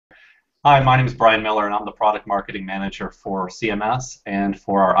Hi, my name is Brian Miller, and I'm the product marketing manager for CMS and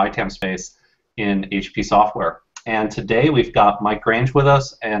for our ITAM space in HP Software. And today we've got Mike Grange with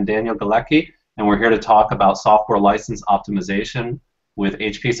us and Daniel Galecki, and we're here to talk about software license optimization with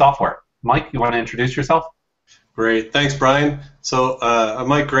HP Software. Mike, you want to introduce yourself? Great, thanks, Brian. So I'm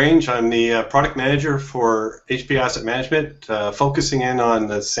Mike Grange. I'm the product manager for HP Asset Management, focusing in on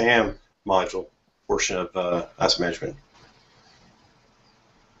the SAM module portion of asset management.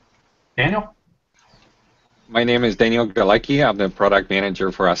 Daniel? My name is Daniel Galecki. I'm the product manager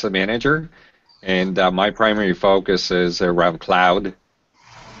for Asset Manager, and my primary focus is around cloud.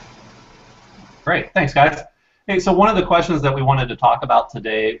 Great, thanks, guys. Hey, so one of the questions that we wanted to talk about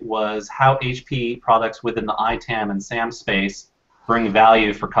today was how HP products within the ITAM and SAM space bring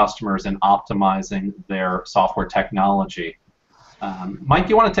value for customers in optimizing their software technology. Mike,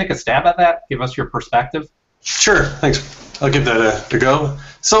 you want to take a stab at that? Give us your perspective. Sure, thanks. I'll give that a go.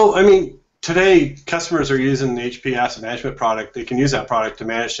 So, I mean, today customers are using the HP Asset Management product. They can use that product to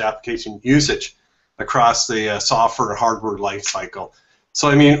manage the application usage across the software and hardware life cycle. So,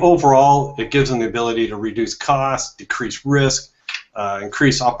 I mean, overall, it gives them the ability to reduce costs, decrease risk,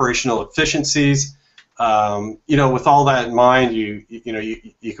 increase operational efficiencies. You know, with all that in mind, you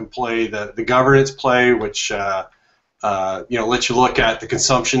can play the governance play, which you know, lets you look at the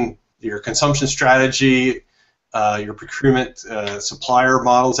consumption, your consumption strategy, your procurement supplier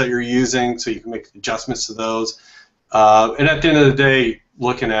models that you're using, so you can make adjustments to those. And at the end of the day,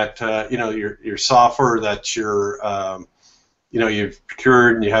 looking at you know, your software that you've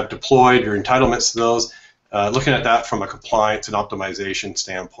procured and you have deployed, your entitlements to those, looking at that from a compliance and optimization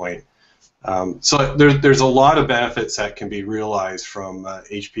standpoint. So there's a lot of benefits that can be realized from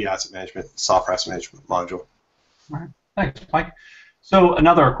HP Asset Management, software asset management module. All right. Thanks, Mike. So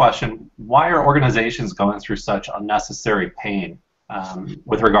another question, why are organizations going through such unnecessary pain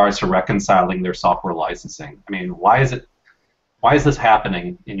with regards to reconciling their software licensing? I mean, why is this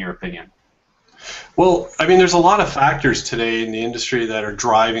happening, in your opinion? Well, I mean, there's a lot of factors today in the industry that are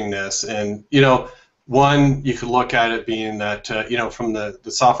driving this, and you know, one, you could look at it being that you know, from the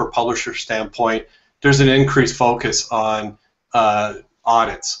software publisher standpoint, there's an increased focus on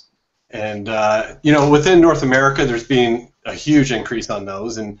audits, and you know, within North America, there's been a huge increase on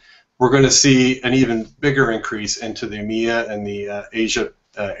those, and we're going to see an even bigger increase into the EMEA and the Asia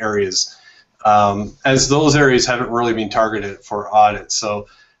areas, as those areas haven't really been targeted for audits. So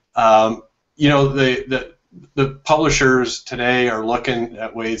you know, the publishers today are looking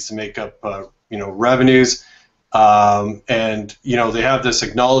at ways to make up you know, revenues, and you know, they have this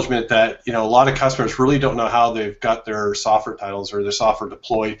acknowledgement that, you know, a lot of customers really don't know how they've got their software titles or their software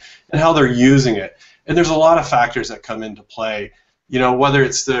deployed and how they're using it. And there's a lot of factors that come into play. You know, whether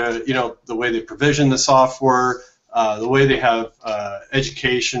it's the way they provision the software, the way they have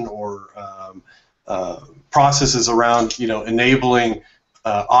education or processes around, you know, enabling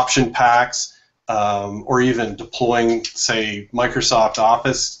option packs, or even deploying, say, Microsoft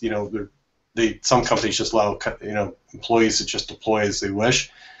Office. You know, some companies just allow, you know, employees to just deploy as they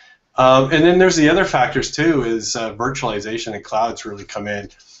wish. And then there's the other factors too, is virtualization and clouds really come in.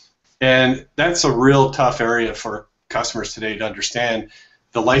 And that's a real tough area for customers today to understand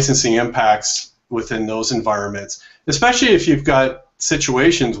the licensing impacts within those environments, especially if you've got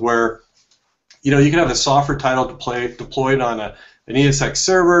situations where, you know, you can have a software title deployed on an ESX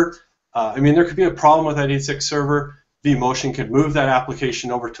server. I mean, there could be a problem with that ESX server. vMotion could move that application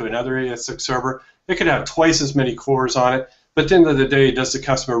over to another ESX server. It could have twice as many cores on it, but at the end of the day, does the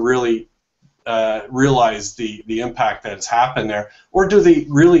customer really realize the impact that has happened there, or do they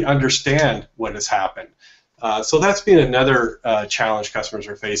really understand what has happened? So that's been another challenge customers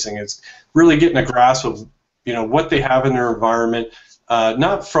are facing. It's really getting a grasp of, you know, what they have in their environment,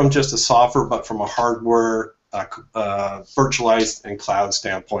 not from just a software, but from a hardware, virtualized and cloud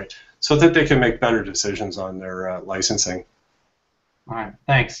standpoint, so that they can make better decisions on their licensing. All right,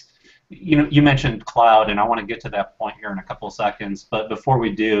 thanks. You know, you mentioned cloud, and I want to get to that point here in a couple of seconds. But before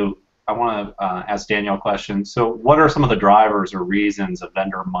we do, I want to ask Daniel a question. So what are some of the drivers or reasons a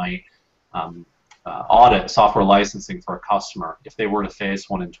vendor might audit software licensing for a customer if they were to face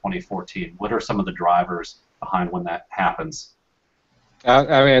one in 2014? What are some of the drivers behind when that happens? I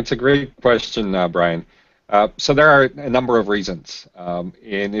mean, it's a great question, Brian. So there are a number of reasons. And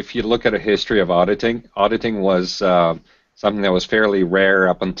if you look at a history of auditing was something that was fairly rare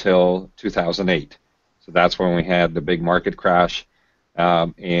up until 2008. So that's when we had the big market crash.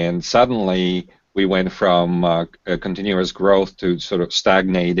 And suddenly we went from a continuous growth to sort of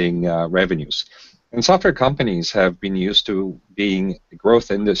stagnating revenues. And software companies have been used to being a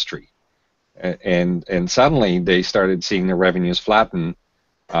growth industry. And suddenly they started seeing their revenues flatten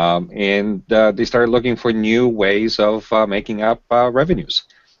And they started looking for new ways of making up revenues.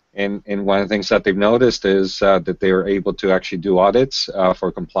 And one of the things that they've noticed is that they are able to actually do audits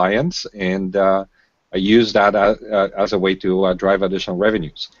for compliance and use that as a way to drive additional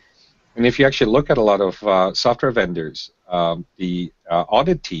revenues. And if you actually look at a lot of software vendors, the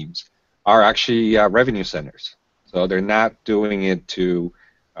audit teams are actually revenue centers. So they're not doing it to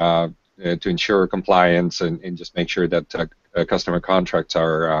ensure compliance and just make sure that customer contracts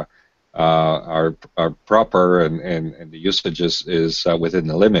are proper and the usage is within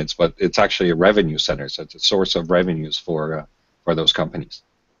the limits, but it's actually a revenue center, so it's a source of revenues for those companies.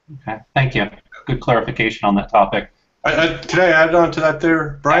 Okay, thank you. Good clarification on that topic. Can I add on to that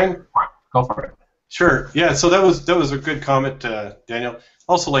there, Brian? Go for it. Sure. Yeah. So that was a good comment, Daniel.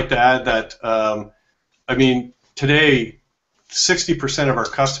 Also like to add that I mean today 60% of our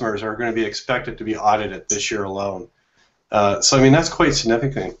customers are going to be expected to be audited this year alone. So I mean that's quite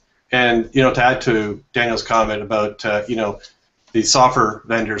significant. And you know, to add to Daniel's comment about you know, the software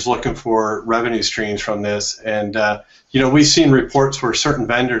vendors looking for revenue streams from this, and you know, we've seen reports where certain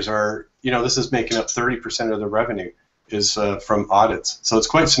vendors are, you know, this is making up 30% of the revenue is from audits. So it's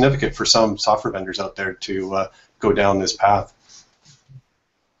quite significant for some software vendors out there to go down this path.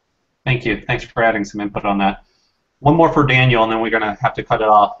 Thank you. Thanks for adding some input on that. One more for Daniel, and then we're going to have to cut it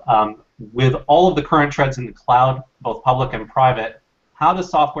off. With all of the current trends in the cloud, both public and private, how does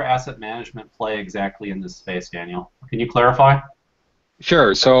software asset management play exactly in this space, Daniel? Can you clarify?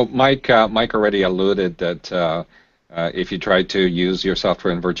 Sure. So Mike already alluded that if you try to use your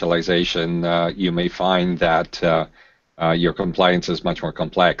software in virtualization, you may find that your compliance is much more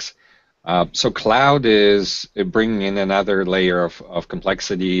complex. So cloud is bringing in another layer of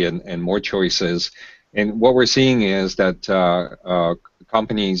complexity and more choices. And what we're seeing is that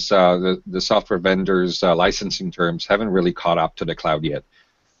companies, the software vendors' licensing terms haven't really caught up to the cloud yet.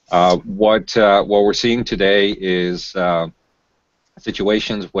 What we're seeing today is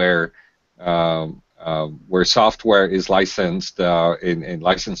situations where software is licensed and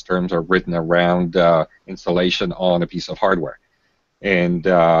license terms are written around installation on a piece of hardware, and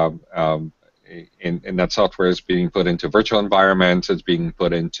that software is being put into virtual environments, it's being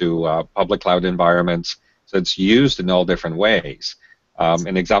put into public cloud environments, so it's used in all different ways.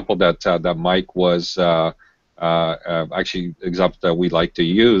 An example that Mike was actually example that we like to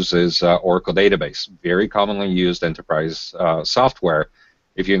use is Oracle Database, very commonly used enterprise software.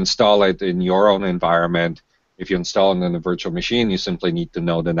 If you install it in your own environment, if you install it in a virtual machine, you simply need to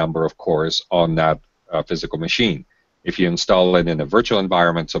know the number of cores on that physical machine. If you install it in a virtual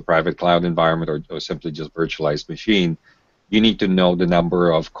environment, so private cloud environment or simply just virtualized machine, you need to know the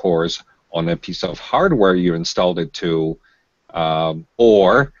number of cores on a piece of hardware you installed it to,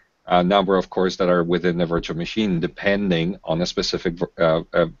 or a number of cores that are within the virtual machine, depending on a specific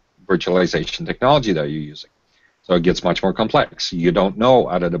virtualization technology that you're using. So it gets much more complex. You don't know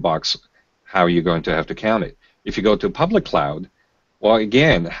out of the box how you're going to have to count it. If you go to public cloud, well,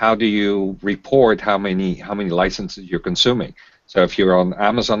 again, how do you report how many licenses you're consuming? So if you're on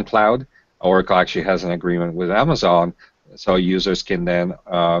Amazon Cloud, Oracle actually has an agreement with Amazon, so users can then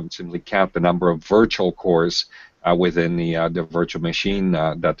simply count the number of virtual cores within the virtual machine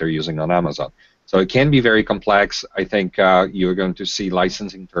that they're using on Amazon. So it can be very complex. I think you're going to see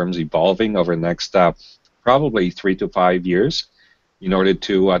licensing terms evolving over the next probably 3 to 5 years in order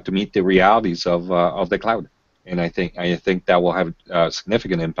to meet the realities of the cloud. And I think that will have a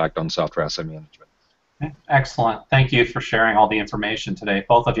significant impact on software asset management. Okay. Excellent. Thank you for sharing all the information today,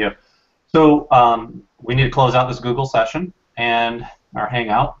 both of you. So we need to close out this Google session and our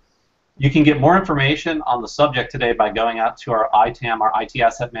Hangout. You can get more information on the subject today by going out to our ITAM, our IT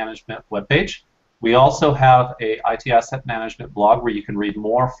Asset Management webpage. We also have a IT Asset Management blog where you can read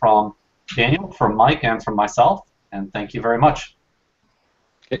more from Daniel, from Mike, and from myself. And thank you very much.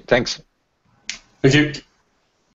 Okay, thanks. Thank you.